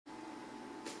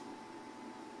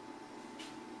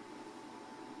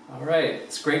All right,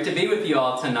 it's great to be with you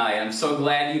all tonight. I'm so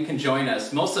glad you can join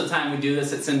us. Most of the time we do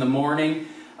this, it's in the morning.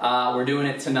 We're doing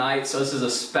it tonight, so this is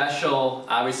a special,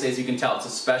 obviously as you can tell, it's a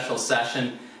special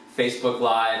session, Facebook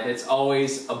Live. It's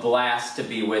always a blast to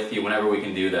be with you whenever we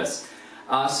can do this.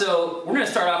 So we're going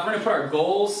to start off, we're going to put our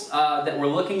goals that we're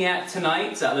looking at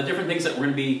tonight, the different things that we're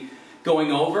going to be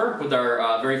going over with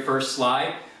our very first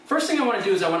slide. First thing I want to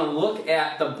do is I want to look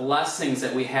at the blessings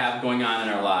that we have going on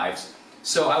in our lives.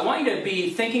 So I want you to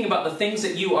be thinking about the things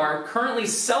that you are currently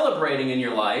celebrating in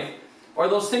your life, or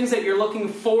those things that you're looking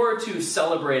forward to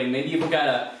celebrating. Maybe you've got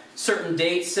a certain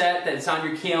date set that's on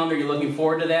your calendar, you're looking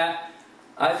forward to that.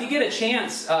 If you get a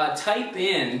chance, type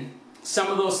in some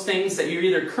of those things that you're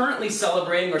either currently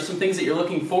celebrating or some things that you're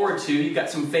looking forward to. You've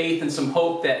got some faith and some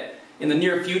hope that in the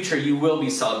near future you will be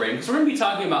celebrating. Because we're going to be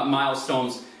talking about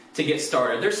milestones to get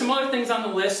started. There's some other things on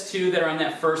the list too that are on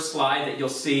that first slide that you'll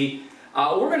see.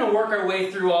 We're going to work our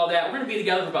way through all that. We're going to be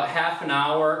together for about half an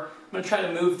hour. I'm going to try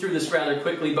to move through this rather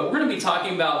quickly, but we're going to be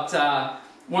talking about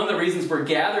one of the reasons we're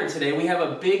gathered today. We have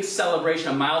a big celebration,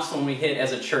 a milestone we hit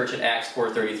as a church at Acts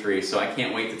 4:33, so I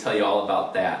can't wait to tell you all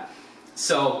about that.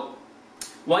 So,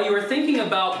 while you were thinking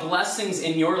about blessings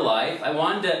in your life, I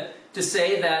wanted to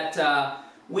say that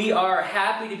we are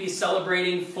happy to be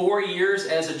celebrating 4 years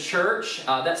as a church.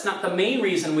 That's not the main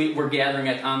reason we're gathering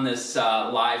on this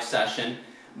live session.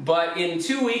 But in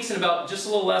 2 weeks, in about just a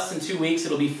little less than 2 weeks,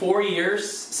 it'll be 4 years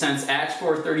since Acts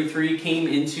 4:33 came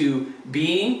into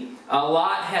being. A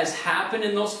lot has happened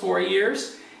in those 4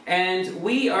 years, and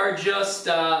we are just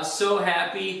so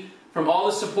happy from all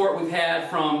the support we've had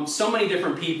from so many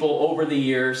different people over the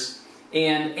years.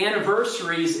 And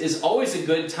anniversaries is always a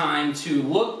good time to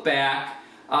look back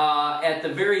at the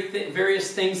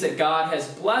various things that God has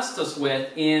blessed us with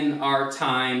in our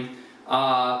time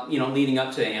leading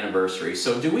up to the anniversary.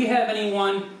 So do we have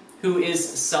anyone who is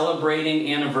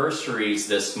celebrating anniversaries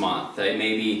this month?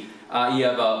 Maybe you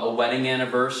have a wedding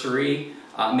anniversary.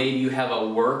 Maybe you have a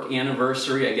work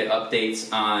anniversary. I get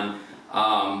updates on,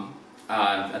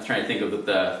 I'm trying to think of what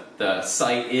the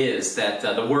site is, that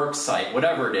the work site,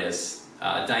 whatever it is.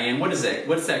 Diane, what is it?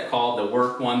 What's that called? The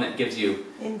work one that gives you...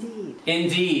 Indeed.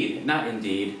 Indeed. Not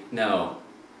Indeed. No.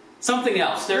 Something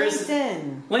else. There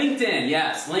LinkedIn. LinkedIn,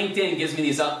 yes. LinkedIn gives me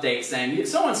these updates saying,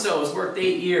 so-and-so has worked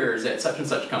 8 years at such and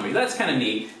such company. That's kind of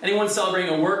neat. Anyone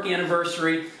celebrating a work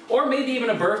anniversary, or maybe even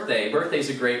a birthday.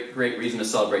 Birthday's a great reason to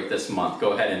celebrate this month.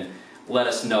 Go ahead and let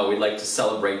us know. We'd like to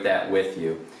celebrate that with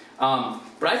you.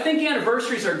 But I think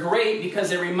anniversaries are great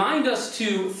because they remind us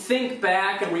to think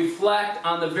back and reflect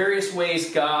on the various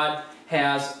ways God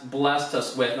has blessed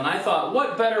us with. And I thought,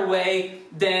 what better way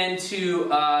than to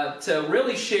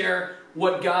really share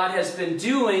what God has been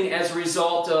doing as a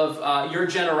result of your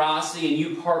generosity and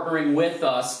you partnering with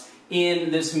us in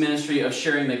this ministry of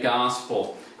sharing the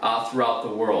gospel throughout the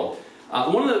world.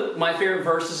 One of my favorite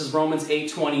verses is Romans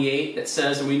 8:28 that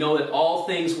says, and we know that all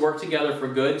things work together for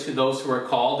good to those who are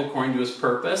called according to His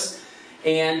purpose.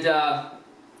 And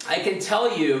I can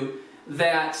tell you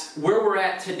that where we're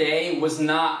at today was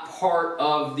not part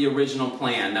of the original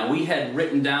plan. Now, we had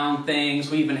written down things.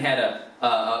 We even had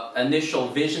a initial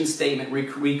vision statement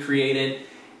recreated.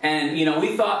 And,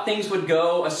 we thought things would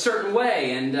go a certain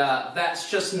way, and that's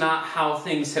just not how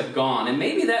things have gone. And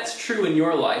maybe that's true in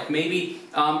your life. Maybe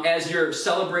as you're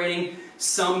celebrating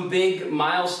some big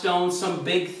milestone, some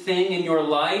big thing in your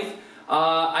life,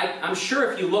 I'm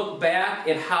sure if you look back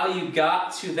at how you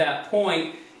got to that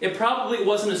point, it probably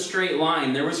wasn't a straight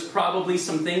line. There was probably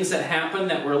some things that happened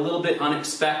that were a little bit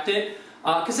unexpected,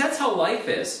 because that's how life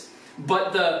is.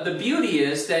 But the beauty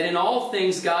is that in all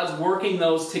things, God's working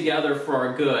those together for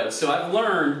our good. So I've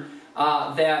learned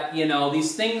that,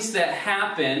 these things that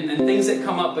happen and things that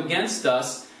come up against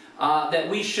us, that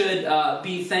we should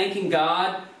be thanking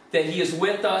God that He is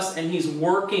with us and He's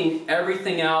working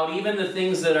everything out, even the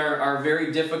things that are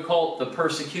very difficult, the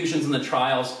persecutions and the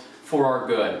trials, for our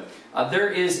good. There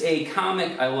is a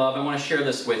comic I love. I want to share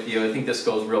this with you. I think this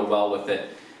goes real well with it.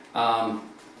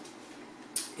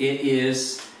 It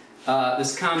is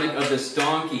this comic of this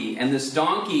donkey, and this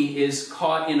donkey is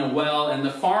caught in a well, and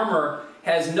the farmer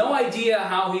has no idea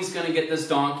how he's going to get this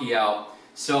donkey out.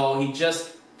 So he just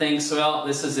thinks, well,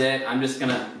 this is it. I'm just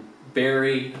going to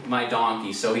bury my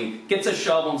donkey. So he gets a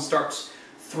shovel and starts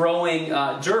throwing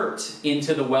dirt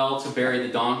into the well to bury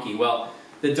the donkey. Well,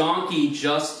 the donkey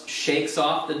just shakes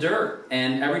off the dirt,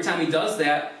 and every time he does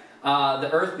that, the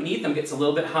earth beneath him gets a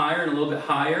little bit higher and a little bit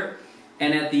higher.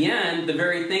 And at the end, the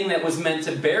very thing that was meant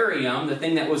to bury him, the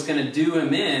thing that was going to do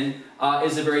him in,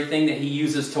 is the very thing that he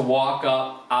uses to walk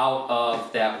up out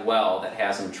of that well that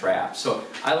has him trapped. So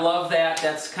I love that.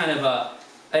 That's kind of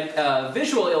a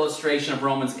visual illustration of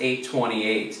Romans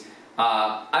 8:28.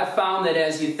 I've found that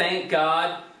as you thank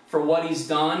God for what He's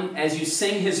done, as you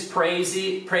sing His praises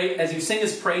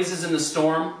in the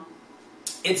storm,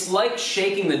 it's like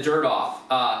shaking the dirt off,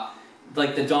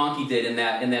 like the donkey did in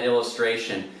that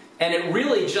illustration. And it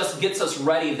really just gets us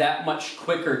ready that much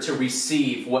quicker to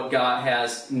receive what God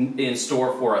has in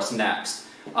store for us next.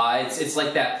 It's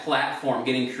like that platform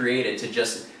getting created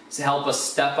to help us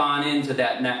step on into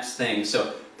that next thing.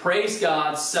 So praise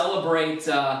God, celebrate,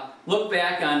 look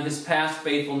back on His past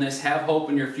faithfulness, have hope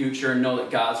in your future, and know that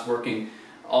God's working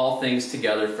all things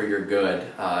together for your good.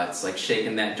 It's like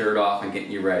shaking that dirt off and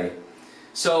getting you ready.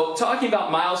 So talking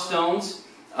about milestones,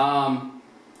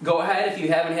 go ahead if you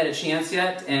haven't had a chance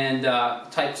yet and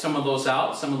type some of those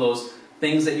out, some of those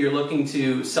things that you're looking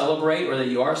to celebrate or that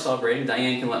you are celebrating.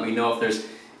 Diane can let me know if there's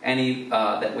any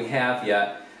that we have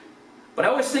yet. But I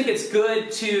always think it's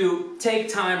good to take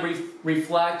time,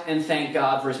 reflect, and thank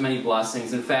God for His many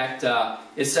blessings. In fact,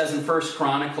 it says in 1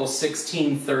 Chronicles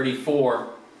 16:34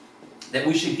 that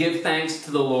we should give thanks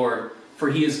to the Lord, for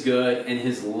He is good and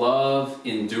His love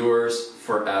endures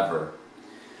forever.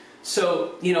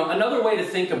 So, another way to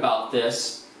think about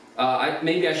this,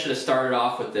 maybe I should have started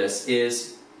off with this,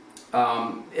 is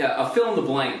a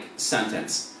fill-in-the-blank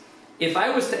sentence. If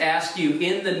I was to ask you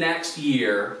in the next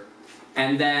year,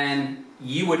 and then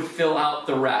you would fill out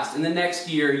the rest, in the next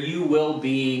year you will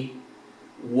be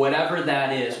whatever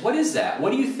that is. What is that?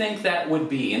 What do you think that would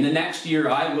be? In the next year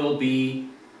I will be,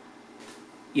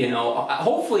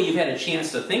 hopefully you've had a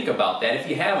chance to think about that. If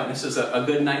you haven't, this is a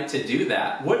good night to do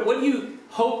that. What do you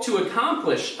hope to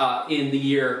accomplish in the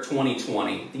year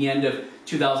 2020, the end of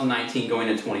 2019 going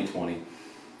into 2020?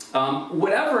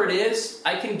 Whatever it is,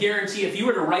 I can guarantee if you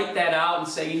were to write that out and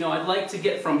say, I'd like to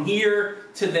get from here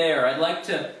to there, I'd like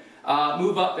to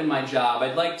move up in my job,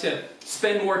 I'd like to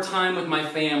spend more time with my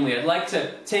family, I'd like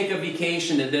to take a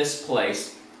vacation to this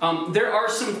place. There are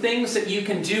some things that you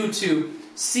can do to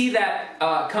see that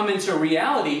come into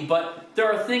reality, but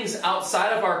there are things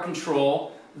outside of our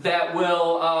control that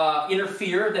will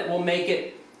interfere, that will make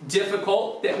it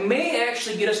difficult, that may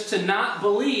actually get us to not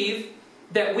believe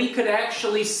that we could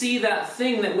actually see that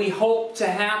thing that we hope to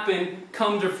happen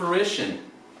come to fruition.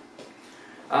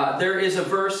 There is a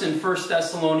verse in 1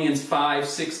 Thessalonians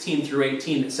 5:16 through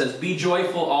 18 that says, "Be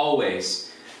joyful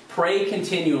always, pray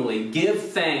continually,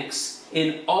 give thanks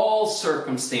in all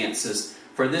circumstances,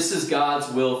 for this is God's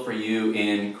will for you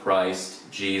in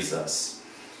Christ Jesus."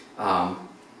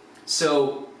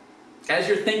 So, as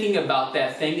you're thinking about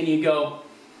that thing and you go,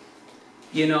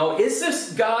 is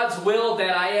this God's will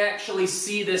that I actually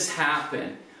see this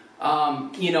happen?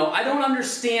 I don't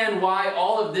understand why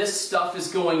all of this stuff is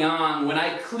going on when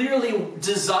I clearly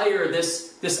desire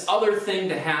this other thing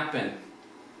to happen.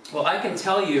 Well, I can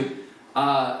tell you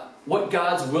what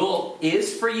God's will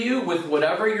is for you with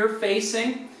whatever you're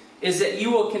facing is that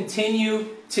you will continue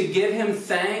to give Him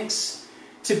thanks,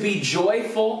 to be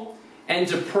joyful, and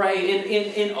to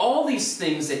pray in all these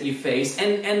things that you face.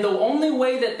 And the only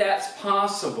way that that's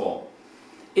possible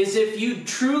is if you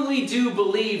truly do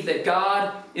believe that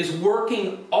God is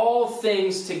working all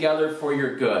things together for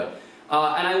your good.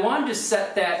 And I wanted to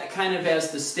set that kind of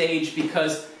as the stage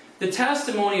because the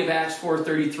testimony of Acts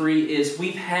 4:33 is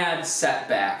we've had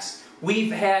setbacks.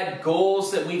 We've had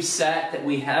goals that we've set that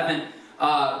we haven't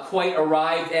quite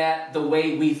arrived at the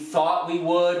way we thought we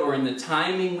would or in the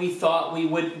timing we thought we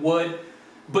would.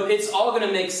 But it's all going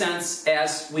to make sense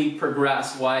as we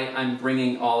progress, why I'm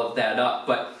bringing all of that up.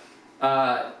 But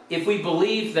if we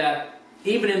believe that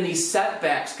even in these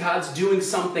setbacks, God's doing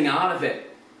something out of it.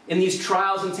 In these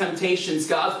trials and temptations,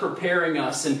 God's preparing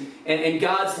us and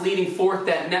God's leading forth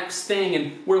that next thing.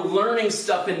 And we're learning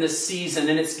stuff in this season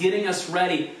and it's getting us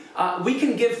ready. We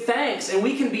can give thanks and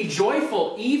we can be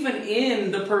joyful even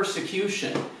in the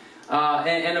persecution.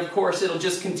 And of course, it'll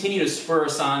just continue to spur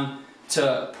us on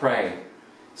to pray.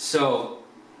 So,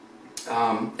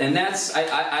 and that's,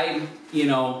 I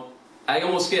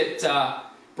almost get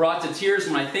brought to tears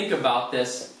when I think about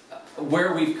this,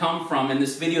 where we've come from in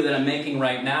this video that I'm making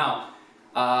right now,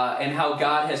 and how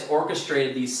God has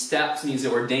orchestrated these steps and He's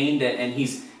ordained it, and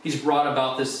He's brought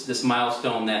about this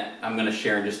milestone that I'm going to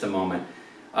share in just a moment.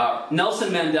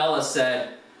 Nelson Mandela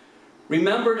said,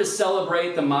 "Remember to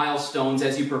celebrate the milestones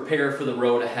as you prepare for the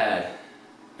road ahead."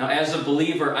 Now, as a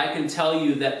believer, I can tell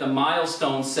you that the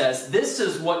milestone says, this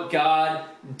is what God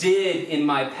did in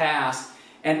my past,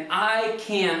 and I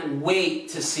can't wait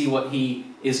to see what He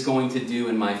is going to do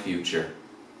in my future.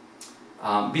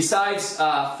 Besides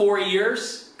 4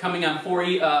 years, coming on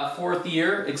fourth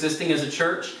year existing as a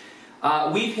church,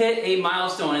 We've hit a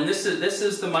milestone, and this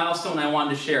is the milestone I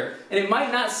wanted to share. And it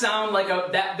might not sound like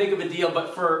that big of a deal,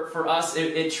 but for us,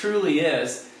 it truly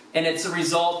is. And it's a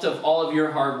result of all of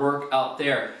your hard work out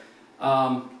there.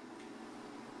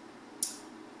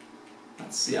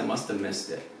 Let's see, I must have missed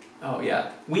it. Oh,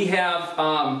 yeah. We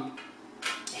have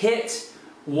hit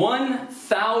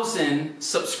 1,000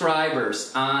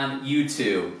 subscribers on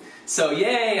YouTube. So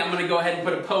yay, I'm going to go ahead and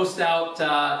put a post out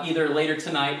either later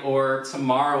tonight or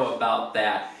tomorrow about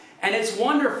that. And it's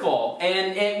wonderful,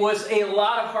 and it was a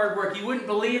lot of hard work. You wouldn't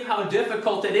believe how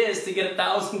difficult it is to get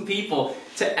 1,000 people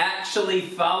to actually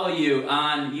follow you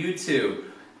on YouTube.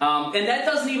 And that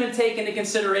doesn't even take into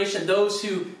consideration those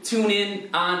who tune in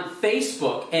on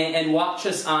Facebook and watch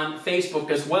us on Facebook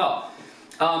as well.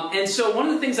 And so one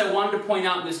of the things I wanted to point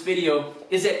out in this video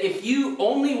is that if you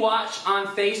only watch on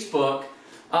Facebook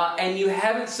and you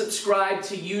haven't subscribed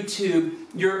to YouTube,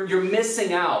 you're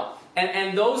missing out.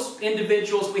 And those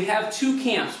individuals, we have two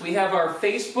camps. We have our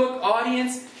Facebook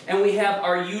audience and we have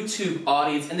our YouTube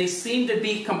audience. And they seem to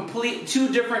be two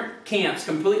different camps,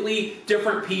 completely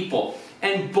different people.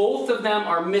 And both of them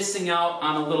are missing out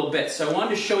on a little bit. So I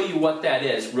wanted to show you what that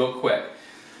is real quick.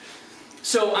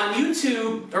 So on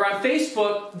YouTube, or on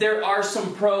Facebook, there are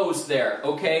some pros there,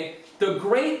 okay? The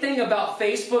great thing about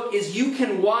Facebook is you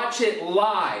can watch it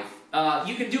live.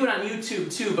 You can do it on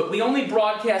YouTube too, but we only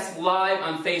broadcast live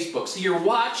on Facebook. So you're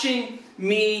watching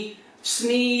me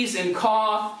sneeze and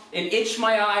cough and itch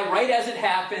my eye right as it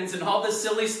happens and all the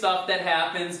silly stuff that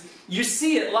happens. You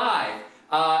see it live.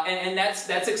 And that's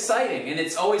exciting, and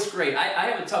it's always great.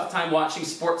 I have a tough time watching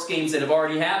sports games that have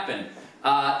already happened.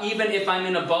 Even if I'm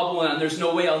in a bubble and there's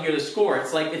no way I'll hear the score,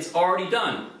 it's like it's already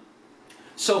done.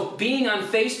 So being on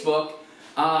Facebook,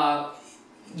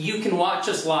 you can watch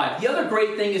us live. The other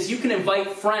great thing is you can invite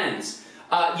friends.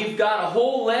 You've got a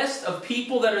whole list of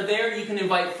people that are there. You can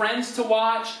invite friends to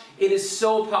watch. It is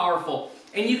so powerful.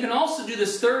 And you can also do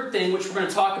this third thing, which we're going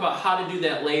to talk about how to do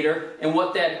that later and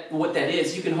what that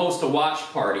is. You can host a watch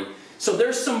party. So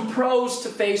there's some pros to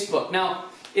Facebook. Now,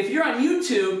 if you're on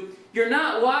YouTube, you're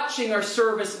not watching our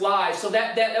service live, so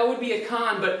that would be a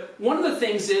con. But one of the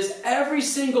things is every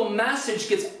single message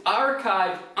gets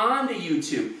archived onto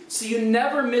YouTube, so you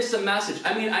never miss a message.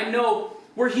 I mean, I know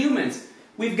we're humans.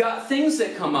 We've got things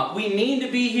that come up. We need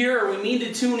to be here or we need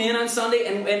to tune in on Sunday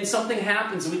and something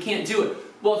happens and we can't do it.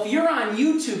 Well, if you're on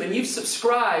YouTube and you've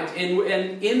subscribed,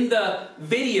 and in the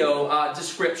video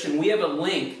description we have a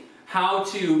link how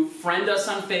to friend us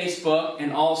on Facebook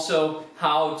and also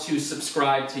how to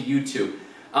subscribe to YouTube.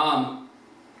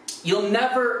 You'll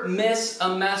never miss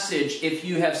a message if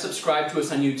you have subscribed to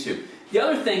us on YouTube. The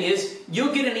other thing is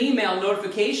you'll get an email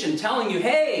notification telling you,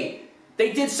 hey,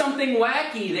 they did something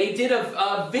wacky. They did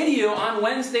a video on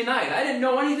Wednesday night. I didn't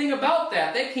know anything about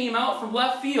that. That came out from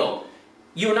left field.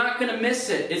 You're not going to miss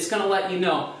it. It's going to let you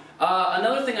know.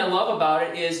 Another thing I love about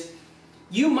it is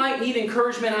you might need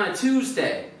encouragement on a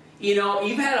Tuesday. You know,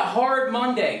 you've had a hard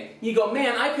Monday. You go,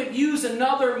 man, I could use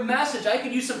another message. I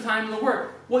could use some time in the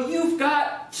Word. Well, you've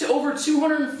got over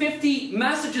 250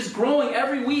 messages growing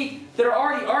every week that are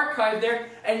already archived there.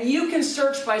 And you can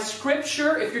search by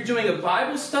Scripture if you're doing a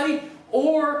Bible study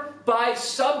or by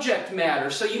subject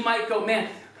matter. So you might go, man,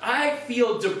 I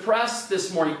feel depressed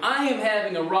this morning. I am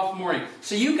having a rough morning.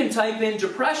 So you can type in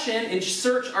depression and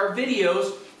search our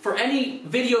videos for any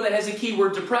video that has a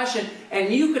keyword depression,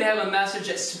 and you could have a message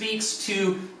that speaks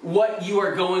to what you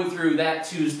are going through that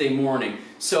Tuesday morning.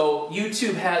 So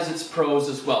YouTube has its pros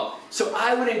as well. So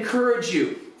I would encourage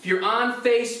you, if you're on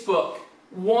Facebook,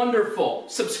 wonderful.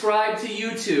 Subscribe to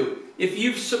YouTube. If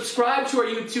you've subscribed to our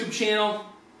YouTube channel,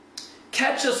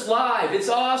 catch us live. It's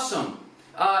awesome.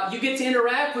 You get to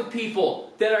interact with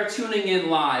people that are tuning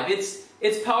in live. It's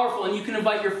powerful, and you can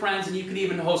invite your friends, and you can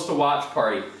even host a watch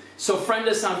party. So friend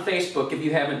us on Facebook if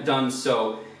you haven't done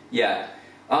so yet.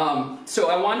 So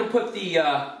I wanted to put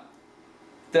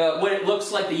what it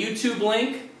looks like, the YouTube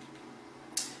link.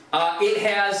 It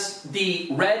has the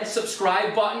red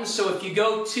subscribe button. So if you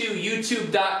go to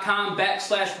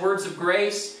youtube.com/Words of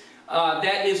Grace,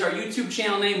 that is our YouTube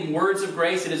channel name, Words of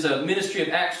Grace. It is a ministry of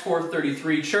Acts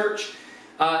 4:33 Church.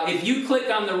 If you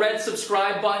click on the red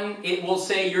subscribe button, it will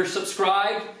say you're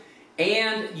subscribed,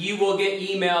 and you will get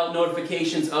email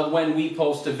notifications of when we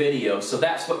post a video. So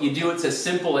that's what you do. It's as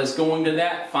simple as going to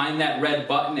that, find that red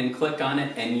button and click on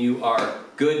it, and you are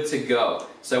good to go.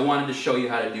 So I wanted to show you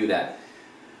how to do that.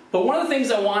 But one of the things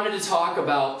I wanted to talk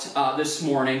about this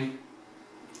morning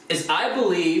is I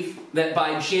believe that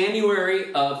by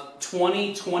January of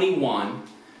 2021,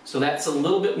 so that's a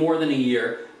little bit more than a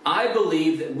year, I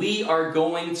believe that we are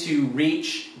going to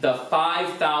reach the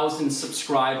 5,000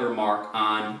 subscriber mark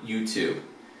on YouTube.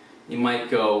 You might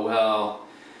go, well,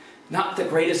 not the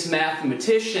greatest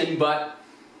mathematician, but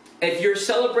if you're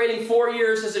celebrating 4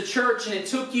 years as a church and it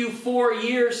took you 4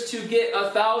 years to get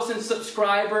 1,000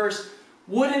 subscribers,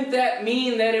 wouldn't that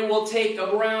mean that it will take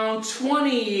around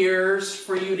 20 years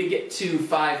for you to get to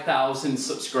 5,000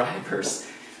 subscribers?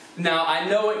 Now, I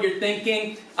know what you're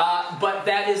thinking, but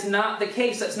that is not the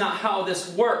case. That's not how this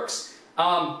works.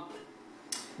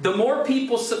 The more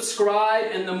people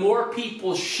subscribe and the more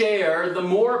people share, the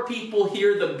more people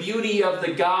hear the beauty of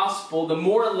the gospel, the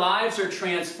more lives are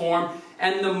transformed,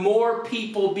 and the more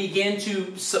people begin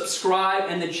to subscribe,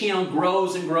 and the channel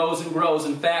grows and grows and grows.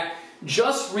 In fact,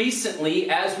 just recently,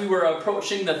 as we were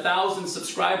approaching the 1,000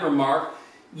 subscriber mark,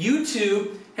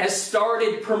 YouTube has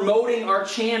started promoting our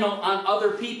channel on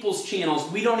other people's channels.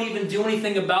 We don't even do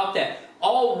anything about that.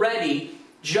 Already,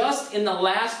 just in the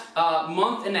last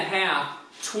month and a half,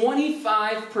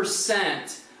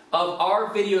 25% of our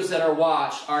videos that are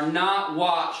watched are not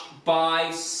watched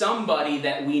by somebody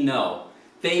that we know.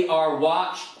 They are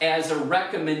watched as a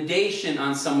recommendation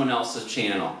on someone else's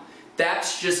channel.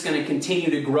 That's just going to continue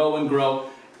to grow and grow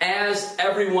as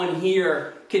everyone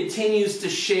here continues to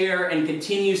share and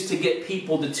continues to get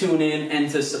people to tune in and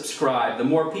to subscribe. The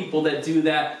more people that do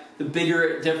that, the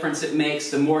bigger difference it makes,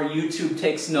 the more YouTube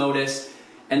takes notice,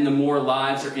 and the more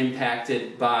lives are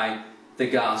impacted by the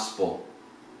gospel.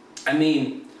 I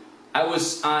mean, I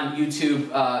was on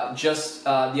YouTube just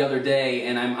the other day,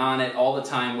 and I'm on it all the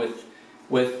time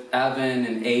with Evan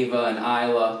and Ava and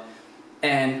Isla.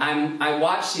 And I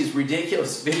watch these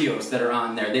ridiculous videos that are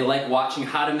on there. They like watching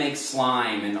how to make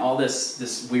slime and all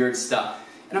this weird stuff.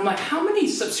 And I'm like, how many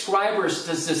subscribers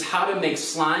does this how to make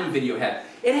slime video have?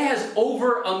 It has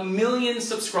over 1 million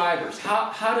subscribers.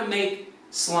 How to make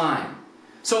slime.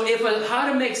 So if a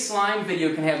how to make slime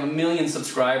video can have 1 million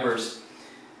subscribers,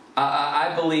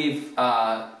 I believe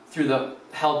through the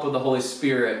help of the Holy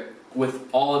Spirit with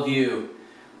all of you,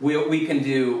 we can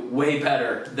do way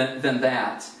better than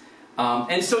that.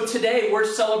 And so today we're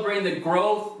celebrating the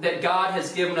growth that God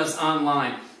has given us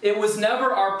online. It was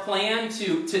never our plan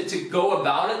to go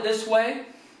about it this way.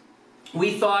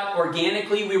 We thought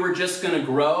organically we were just going to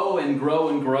grow and grow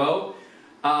and grow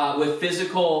with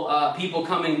physical people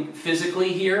coming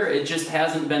physically here. It just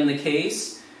hasn't been the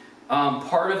case.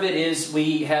 Part of it is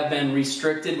we have been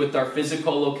restricted with our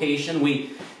physical location.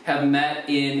 We have met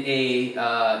in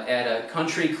at a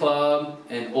country club,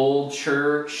 an old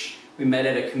church. We met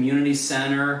at a community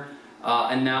center,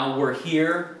 and now we're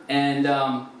here, and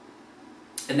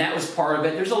that was part of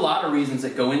it. There's a lot of reasons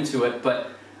that go into it,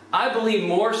 but I believe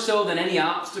more so than any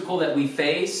obstacle that we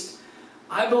faced,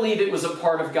 I believe it was a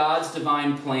part of God's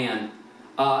divine plan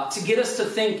to get us to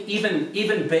think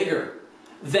even bigger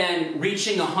than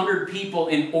reaching 100 people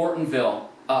in Ortonville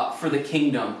for the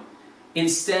kingdom.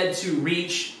 Instead, to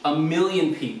reach 1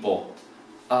 million people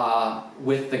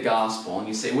with the gospel. And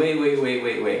you say,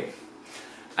 wait.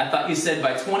 I thought you said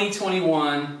by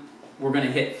 2021, we're going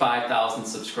to hit 5,000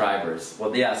 subscribers.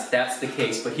 Well, yes, that's the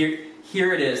case. But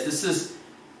here it is.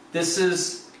 This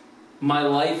is my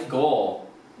life goal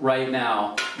right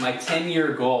now. My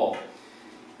 10-year goal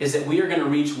is that we are going to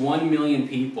reach 1 million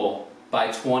people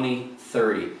by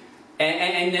 2030.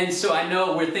 And so I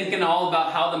know we're thinking all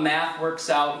about how the math works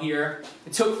out here.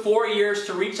 It took 4 years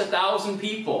to reach 1,000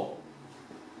 people.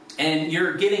 And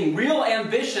you're getting real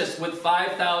ambitious with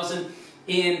 5,000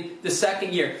 in the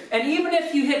second year. And even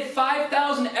if you hit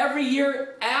 5,000 every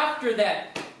year after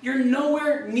that, you're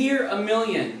nowhere near 1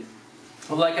 million.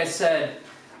 Well, like I said,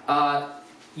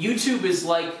 YouTube is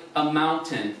like a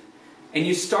mountain. And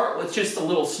you start with just a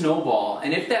little snowball.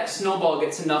 And if that snowball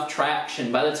gets enough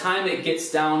traction, by the time it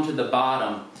gets down to the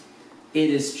bottom,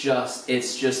 it's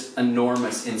just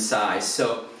enormous in size.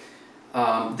 So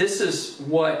this is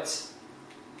what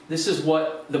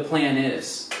the plan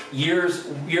is. Year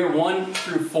 1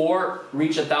 through 4,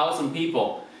 reach 1,000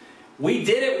 people. We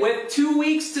did it with 2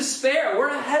 weeks to spare. We're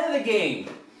ahead of the game.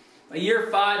 By year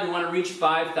 5, we want to reach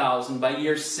 5,000. By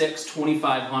year 6,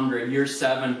 2,500. Year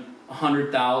 7,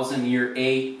 100,000. Year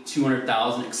 8,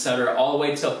 200,000, etc. All the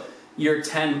way till year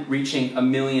 10, reaching 1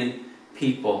 million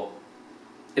people.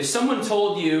 If someone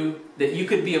told you that you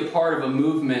could be a part of a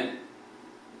movement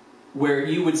where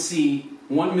you would see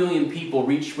 1 million people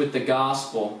reached with the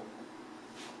gospel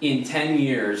in 10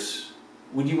 years,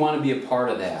 would you want to be a part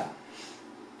of that?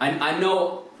 I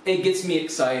know it gets me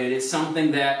excited. It's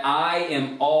something that I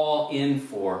am all in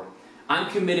for. I'm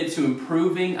committed to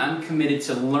improving. I'm committed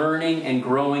to learning and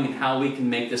growing and how we can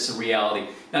make this a reality.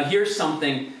 Now here's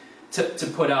something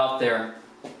to put out there.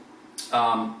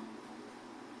 Well,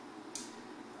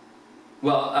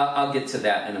 I'll get to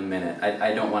that in a minute.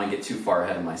 I don't want to get too far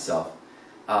ahead of myself.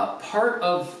 Part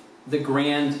of the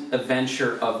grand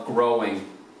adventure of growing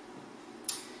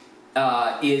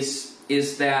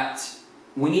is that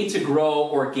we need to grow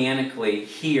organically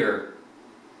here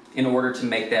in order to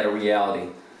make that a reality.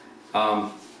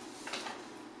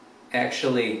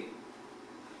 Actually,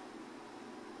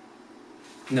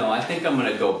 no, I think I'm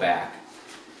going to go back.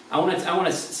 I want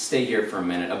to stay here for a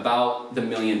minute about the 1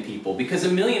 million people, because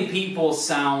 1 million people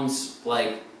sounds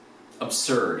like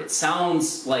absurd. It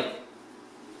sounds like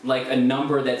a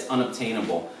number that's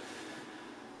unobtainable.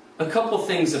 A couple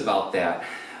things about that.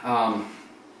 I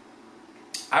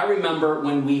remember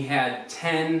when we had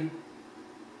 10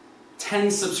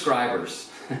 subscribers.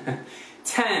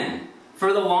 10.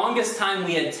 For the longest time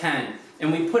we had 10.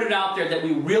 And we put it out there that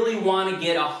we really want to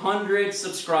get 100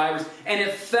 subscribers. And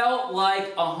it felt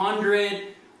like 100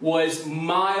 was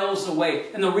miles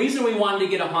away. And the reason we wanted to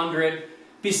get 100,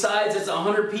 besides it's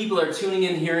 100 people are tuning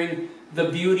in hearing the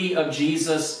beauty of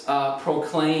Jesus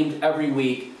proclaimed every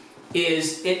week,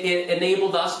 is it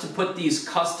enabled us to put these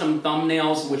custom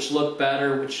thumbnails which look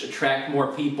better, which attract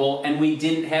more people, and we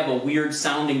didn't have a weird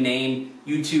sounding name,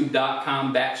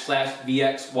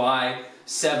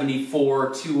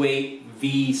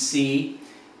 youtube.com/VXY7428VC.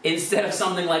 Instead of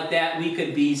something like that, we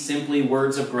could be simply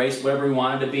Words of Grace, whatever we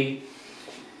wanted to be.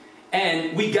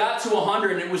 And we got to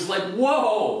 100 and it was like,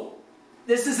 whoa,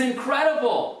 this is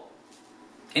incredible.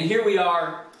 And here we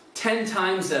are, 10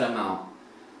 times that amount.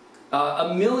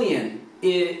 1 million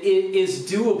is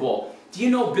doable. Do you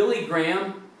know Billy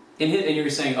Graham? And you're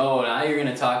saying, oh, now you're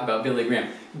going to talk about Billy Graham.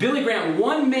 Billy Graham,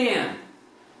 one man,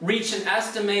 reached an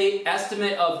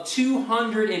estimate of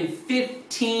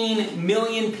 215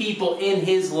 million people in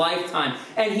his lifetime.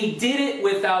 And he did it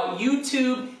without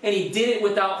YouTube, and he did it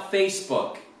without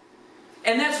Facebook.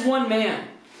 And that's one man.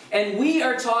 And we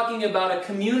are talking about a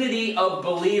community of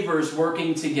believers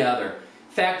working together.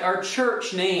 In fact, our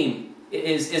church name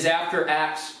is after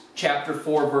Acts chapter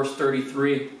 4, verse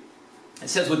 33. It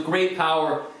says, with great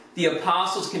power, the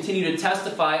apostles continue to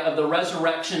testify of the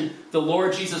resurrection of the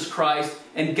Lord Jesus Christ,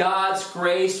 and God's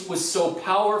grace was so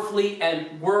powerfully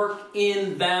at work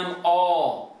in them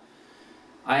all.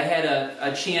 I had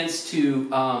a chance to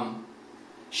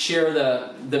share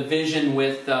the vision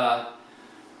with, a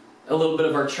little bit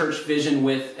of our church vision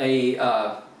with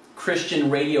a Christian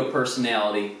radio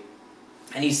personality.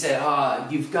 And he said,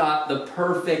 you've got the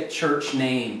perfect church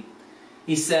name.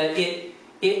 He said,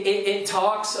 it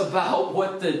talks about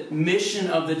what the mission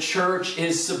of the church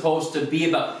is supposed to be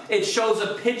about. It shows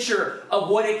a picture of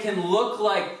what it can look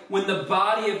like when the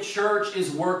body of church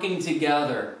is working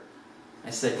together.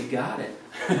 I said, you got it.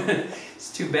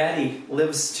 It's too bad he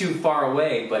lives too far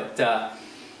away. But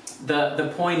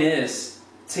the point is,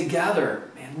 together,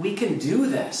 man, we can do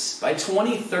this. By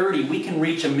 2030, we can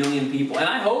reach 1 million people. And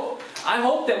I hope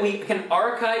that we can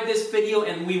archive this video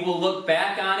and we will look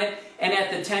back on it, and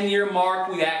at the 10-year mark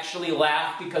we actually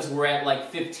laugh because we're at like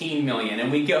 15 million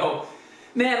and we go,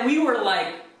 man, we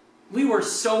were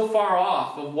so far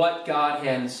off of what God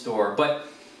had in store. But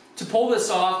to pull this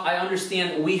off, I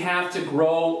understand we have to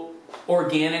grow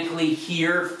organically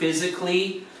here,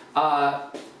 physically. I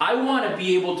want to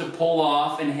be able to pull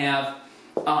off and have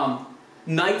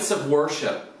nights of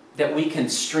worship that we can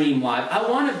stream live. I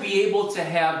want to be able to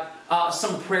have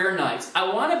some prayer nights.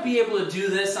 I want to be able to do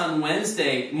this on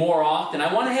Wednesday more often.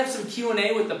 I want to have some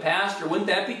Q&A with the pastor. Wouldn't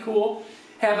that be cool?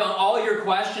 Have all your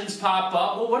questions pop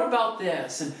up. Well, what about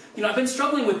this? And I've been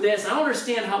struggling with this. I don't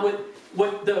understand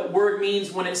what the word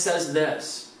means when it says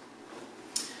this.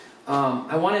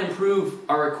 I want to improve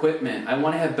our equipment. I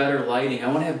want to have better lighting. I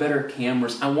want to have better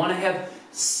cameras. I want to have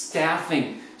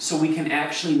staffing so we can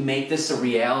actually make this a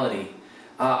reality.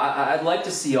 I'd like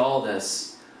to see all this.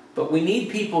 But we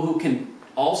need people who can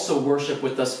also worship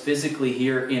with us physically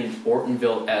here in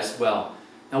Ortonville as well.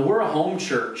 Now, we're a home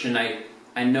church, and I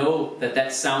know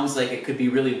that sounds like it could be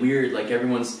really weird, like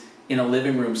everyone's in a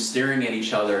living room staring at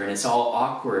each other and it's all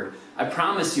awkward. I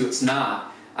promise you it's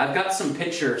not. I've got some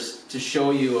pictures to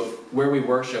show you of where we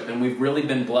worship, and we've really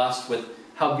been blessed with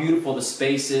how beautiful the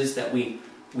space is that we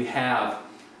have.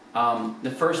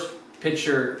 The first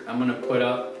picture I'm going to put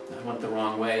up, I went the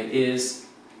wrong way, is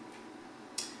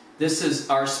this is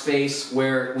our space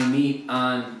where we meet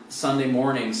on Sunday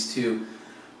mornings,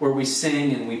 where we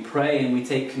sing and we pray and we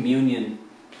take communion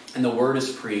and the Word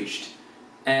is preached.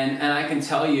 And I can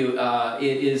tell you,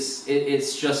 it's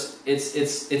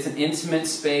an intimate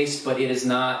space, but it is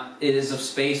a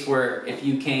space where if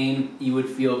you came, you would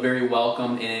feel very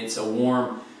welcome, and it's a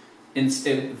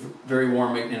very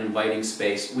warm and inviting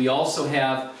space. We also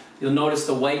have You'll notice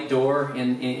the white door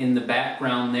in the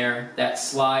background there. That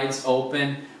slides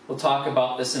open. We'll talk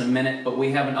about this in a minute, but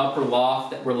we have an upper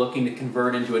loft that we're looking to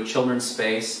convert into a children's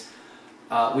space.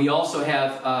 We also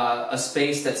have a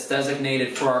space that's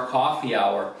designated for our coffee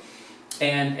hour.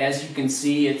 And as you can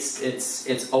see,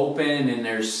 it's open and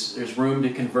there's room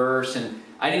to converse. And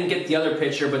I didn't get the other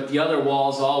picture, but the other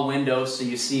wall's all windows, so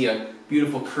you see a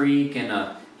beautiful creek and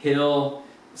a hill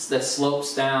that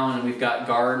slopes down, and we've got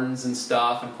gardens and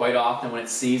stuff. And quite often when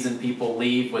it's season, people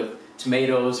leave with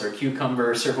tomatoes or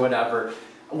cucumbers or whatever.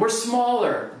 We're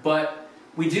smaller, but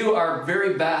we do our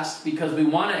very best because we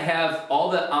want to have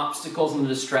all the obstacles and the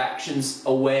distractions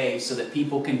away so that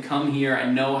people can come here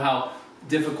and know how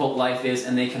difficult life is,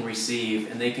 and they can receive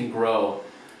and they can grow.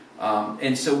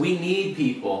 And so we need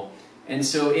people. And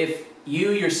so if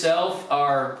you yourself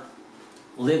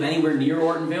live anywhere near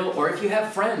Ortonville, or if you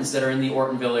have friends that are in the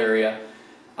Ortonville area,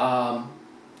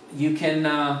 you can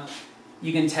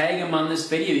tag them on this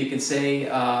video. You can say,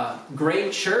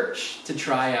 great church to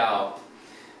try out.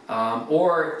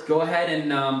 Or go ahead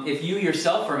and, if you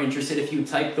yourself are interested, if you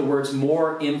type the words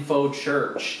More Info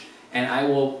Church, and I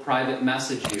will private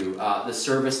message you the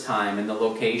service time and the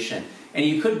location. And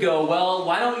you could go, well,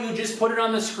 why don't you just put it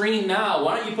on the screen now?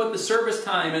 Why don't you put the service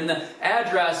time and the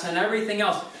address and everything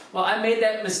else? Well, I made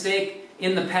that mistake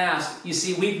in the past. You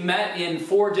see, we've met in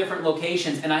 4 different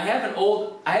locations, and I have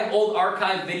old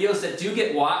archive videos that do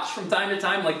get watched from time to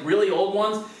time, like really old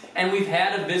ones, and we've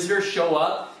had a visitor show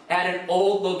up at an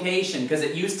old location because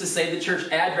it used to say the church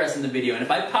address in the video. And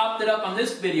if I popped it up on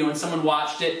this video and someone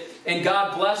watched it, and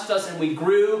God blessed us and we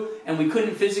grew and we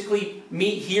couldn't physically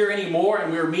meet here anymore and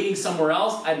we were meeting somewhere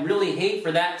else, I'd really hate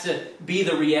for that to be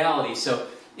the reality. So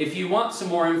if you want some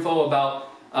more info about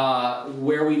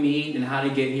where we meet and how to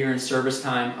get here in service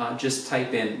time, just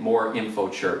type in More Info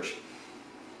Church.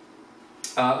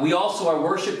 We also, our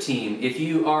worship team, if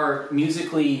you are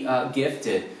musically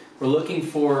gifted, we're looking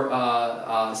for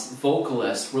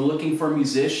vocalists, we're looking for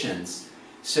musicians.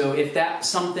 So if that's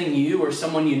something you or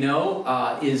someone you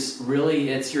know is really,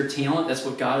 it's your talent, that's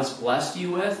what God has blessed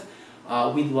you with,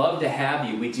 we'd love to have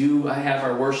you. We do have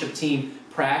our worship team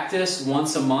practice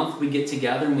once a month. We get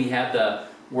together and we have the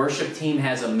worship team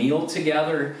has a meal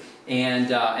together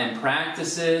and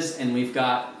practices, and we've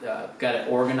got it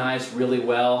organized really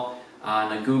well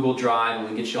on a Google Drive, and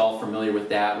we get you all familiar with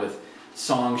that, with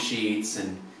song sheets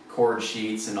and chord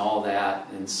sheets and all that.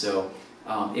 And so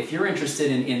if you're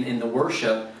interested in the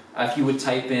worship, if you would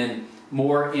type in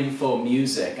More Info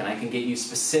Music, and I can get you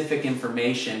specific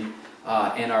information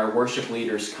and our worship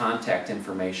leaders' contact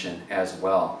information as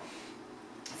well.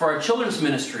 For our children's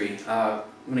ministry, I'm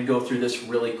going to go through this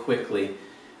really quickly.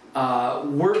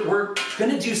 We're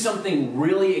going to do something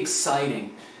really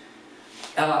exciting.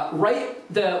 Right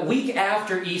the week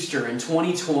after Easter in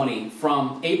 2020,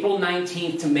 from April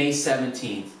 19th to May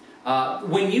 17th,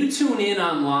 when you tune in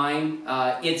online,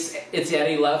 it's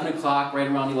at 11 o'clock, right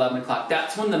around 11 o'clock.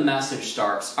 That's when the message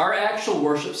starts. Our actual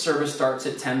worship service starts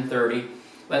at 10:30.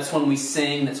 That's when we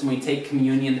sing. That's when we take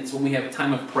communion. That's when we have a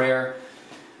time of prayer.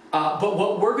 But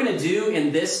what we're going to do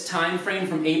in this time frame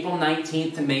from April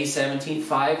 19th to May 17th,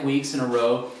 5 weeks in a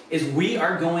row, is we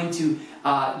are going to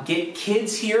get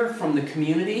kids here from the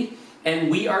community, and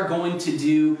we are going to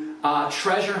do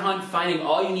treasure hunt, finding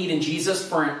all you need in Jesus,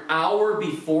 for an hour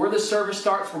before the service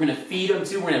starts. We're going to feed them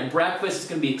too. We're going to have breakfast. It's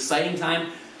going to be an exciting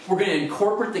time. We're going to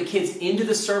incorporate the kids into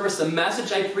the service. The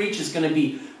message I preach is going to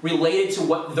be related to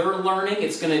what they're learning.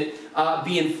 It's going to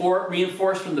be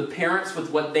reinforced from the parents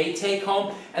with what they take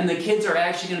home. And the kids are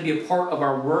actually going to be a part of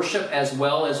our worship as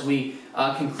well as we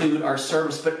conclude our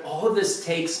service. But all of this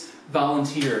takes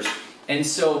volunteers. And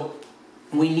so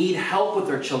we need help with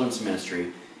our children's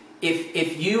ministry.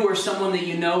 If you or someone that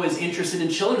you know is interested in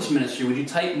children's ministry, would you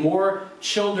type More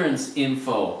Children's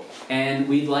Info? And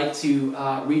we'd like to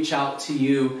reach out to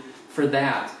you for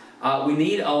that. We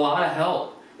need a lot of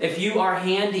help. If you are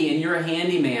handy and you're a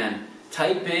handyman,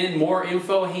 type in More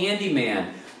Info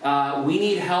Handyman. We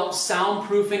need help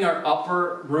soundproofing our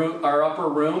upper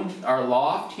room, our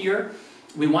loft here.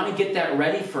 We want to get that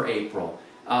ready for April.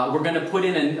 We're going to put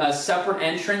in a separate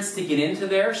entrance to get into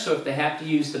there, so if they have to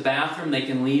use the bathroom, they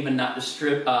can leave and not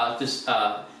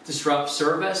disrupt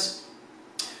service.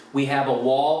 We have a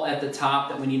wall at the top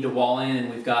that we need to wall in, and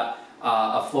we've got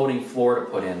a floating floor to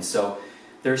put in. So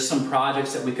there's some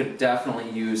projects that we could definitely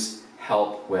use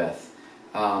help with.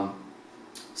 With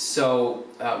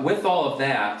all of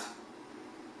that,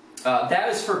 that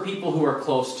is for people who are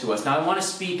close to us. Now I want to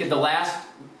speak at the last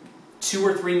 2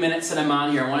 or 3 minutes that I'm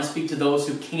on here. I want to speak to those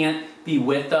who can't be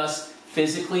with us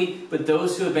physically, but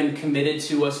those who have been committed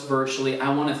to us virtually. I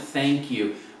want to thank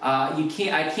you.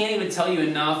 I can't even tell you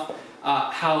enough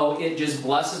how it just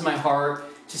blesses my heart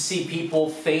to see people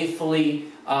faithfully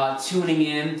tuning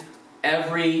in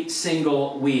every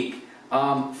single week.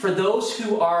 For those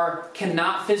who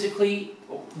cannot physically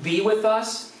be with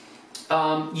us,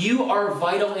 you are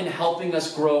vital in helping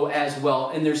us grow as well.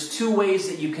 And there's two ways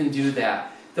that you can do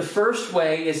that. The first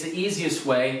way is the easiest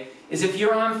way, is if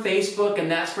you're on Facebook and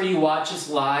that's where you watch us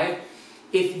live,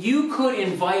 if you could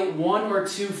invite one or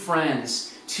two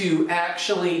friends to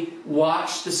actually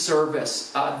watch the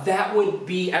service, that would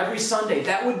be every Sunday.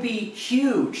 That would be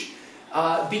huge.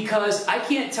 Because I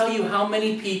can't tell you how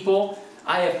many people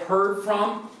I have heard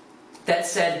from that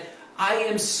said, I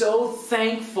am so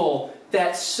thankful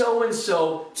that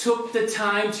so-and-so took the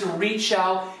time to reach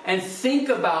out and think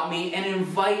about me and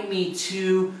invite me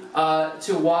to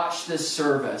watch this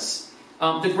service.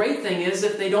 The great thing is,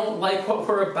 if they don't like what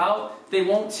we're about, they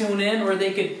won't tune in, or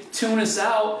they could tune us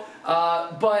out.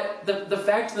 But the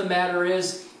fact of the matter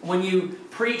is, when you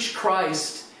preach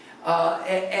Christ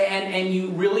and you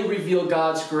really reveal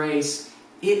God's grace,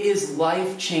 it is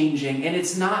life-changing. And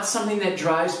it's not something that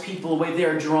drives people away. They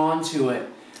are drawn to it.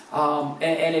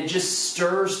 And it just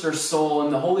stirs their soul,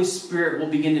 and the Holy Spirit will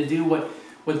begin to do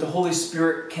what the Holy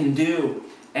Spirit can do,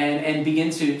 and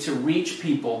begin to reach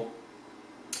people.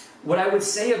 What I would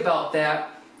say about that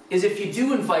is, if you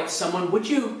do invite someone, would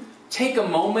you take a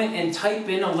moment and type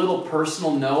in a little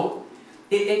personal note?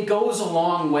 It goes a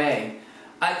long way.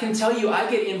 I can tell you, I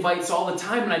get invites all the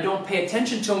time and I don't pay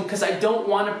attention to them because I don't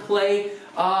want to play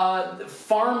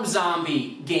Farm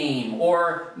Zombie game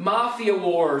or Mafia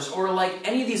Wars or like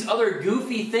any of these other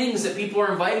goofy things that people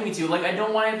are inviting me to. Like, I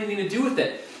don't want anything to do with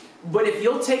it. But if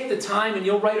you'll take the time and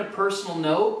you'll write a personal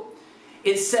note,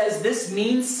 it says, this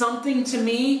means something to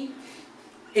me.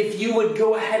 If you would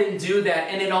go ahead and do that,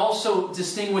 and it also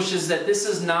distinguishes that this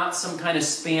is not some kind of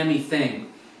spammy thing.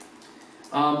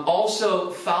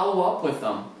 Also, follow up with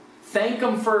them. Thank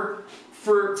them for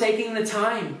taking the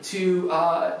time to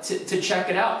check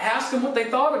it out. Ask them what they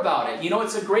thought about it. You know,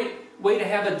 it's a great way to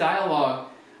have a dialogue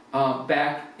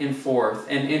back and forth,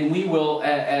 and we will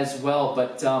as well.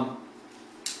 But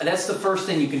that's the first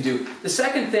thing you can do. The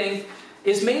second thing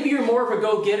is, maybe you're more of a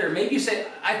go-getter. Maybe you say,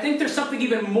 I think there's something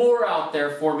even more out there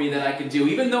for me that I could do,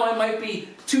 even though I might be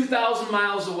 2,000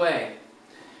 miles away.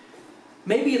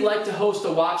 Maybe you'd like to host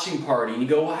a watching party, and you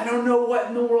go, I don't know what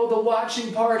in the world a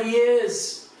watching party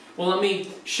is. Well, let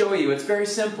me show you. It's very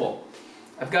simple.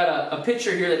 I've got a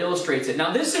picture here that illustrates it.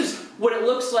 Now, this is what it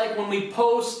looks like when we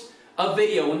post a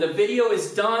video. When the video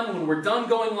is done, when we're done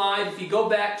going live, if you go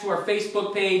back to our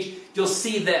Facebook page, you'll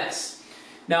see this.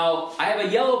 Now, I have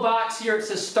a yellow box here. It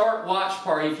says Start Watch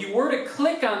Party. If you were to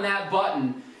click on that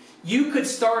button, you could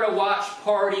start a watch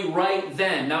party right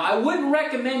then. Now, I wouldn't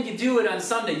recommend you do it on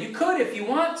Sunday. You could if you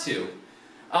want to.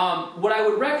 What I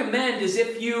would recommend is,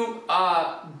 if you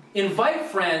invite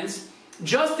friends,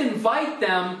 just invite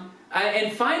them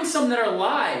and find some that are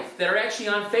live, that are actually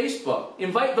on Facebook.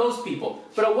 Invite those people.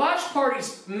 But a watch party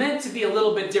is meant to be a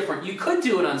little bit different. You could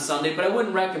do it on Sunday, but I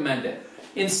wouldn't recommend it.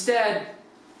 Instead,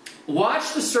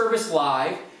 watch the service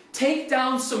live, take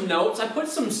down some notes. I put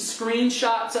some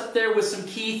screenshots up there with some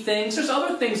key things. There's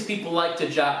other things people like to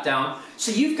jot down.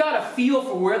 So you've got a feel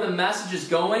for where the message is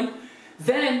going.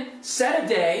 Then set a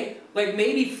day, like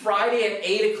maybe Friday at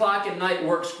 8 o'clock at night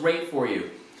works great for you.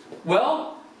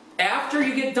 Well, after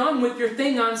you get done with your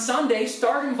thing on Sunday,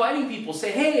 start inviting people.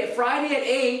 Say, hey, Friday at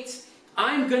 8,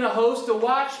 I'm going to host a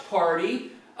watch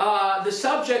party. The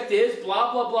subject is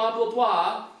blah, blah, blah, blah,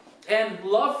 blah. And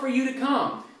love for you to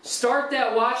come. Start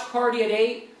that watch party at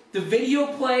 8. The video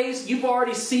plays. You've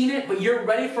already seen it, but you're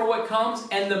ready for what comes.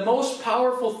 And the most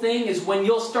powerful thing is when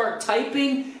you'll start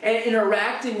typing and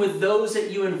interacting with those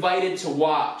that you invited to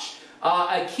watch.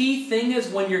 A key thing is,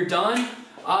 when you're done,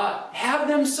 have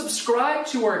them subscribe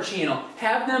to our channel.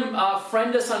 Have them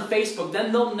friend us on Facebook.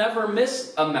 Then they'll never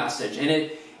miss a message.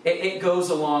 And it goes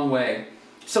a long way.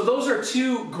 So those are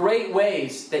two great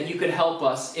ways that you could help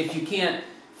us if you can't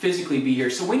physically be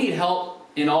here. So we need help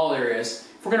in all areas.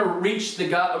 If we're going to reach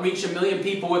 1 million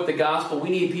people with the gospel, we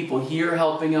need people here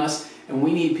helping us, and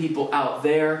we need people out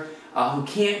there who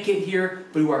can't get here,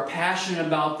 but who are passionate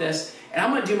about this. And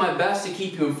I'm going to do my best to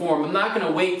keep you informed. I'm not going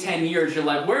to wait 10 years. You're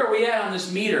like, where are we at on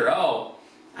this meter? Oh,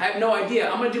 I have no idea.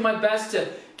 I'm going to do my best to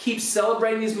keep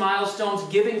celebrating these milestones,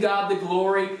 giving God the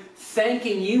glory,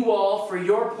 thanking you all for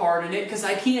your part in it, because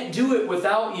I can't do it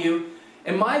without you.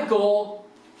 And my goal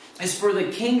is for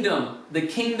the kingdom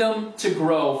to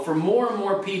grow, for more and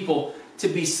more people to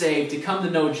be saved, to come to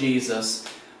know Jesus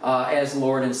as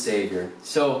Lord and Savior.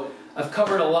 So I've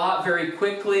covered a lot very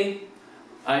quickly.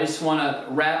 I just want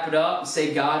to wrap it up and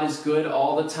say God is good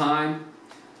all the time.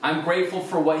 I'm grateful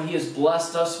for what He has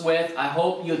blessed us with. I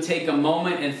hope you'll take a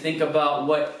moment and think about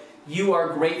what you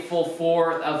are grateful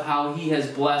for, of how He has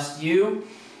blessed you.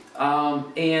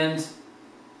 And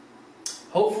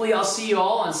hopefully I'll see you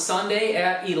all on Sunday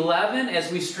at 11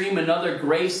 as we stream another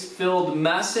grace-filled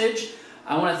message.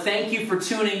 I want to thank you for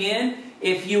tuning in.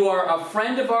 If you are a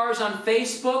friend of ours on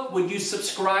Facebook, would you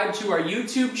subscribe to our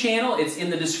YouTube channel? It's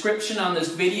in the description on this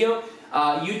video,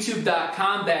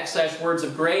 youtube.com/Words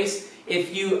of Grace.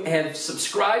 If you have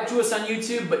subscribed to us on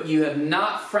YouTube, but you have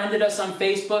not friended us on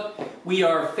Facebook, we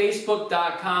are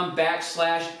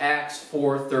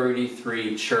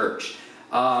facebook.com/Acts433Church.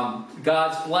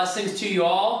 God's blessings to you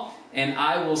all, and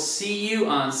I will see you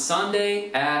on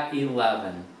Sunday at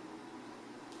 11.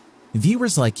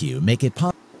 Viewers like you make it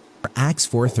possible for Acts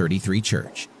 433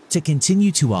 Church to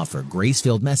continue to offer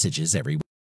grace-filled messages every week.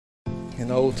 In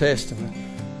the Old Testament,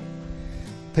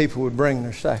 people would bring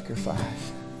their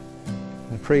sacrifice.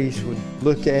 The priest would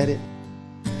look at it,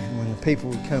 and when the people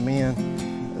would come in,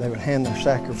 they would hand their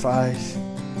sacrifice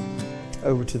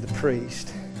over to the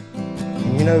priest.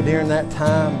 And you know, during that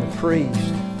time, the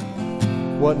priest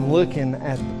wasn't looking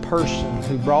at the person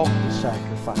who brought the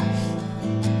sacrifice.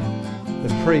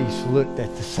 The priest looked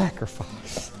at the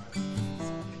sacrifice.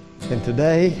 And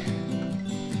today,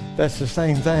 that's the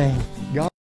same thing. God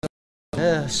loves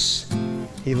us.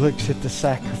 He looks at the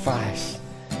sacrifice,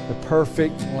 the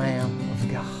perfect Lamb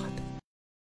of God.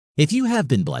 If you have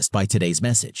been blessed by today's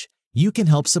message, you can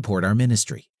help support our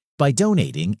ministry by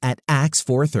donating at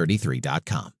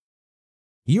acts433.com.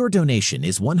 Your donation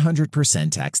is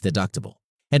 100% tax deductible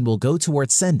and will go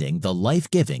towards sending the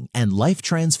life-giving and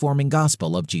life-transforming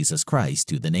gospel of Jesus Christ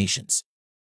to the nations.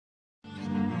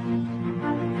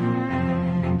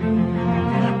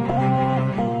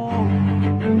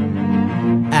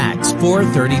 Acts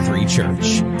 433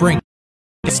 Church, bring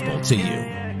the gospel to you.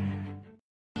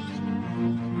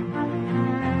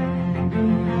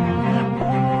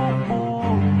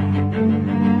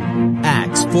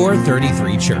 Acts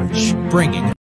 433 Church, bringing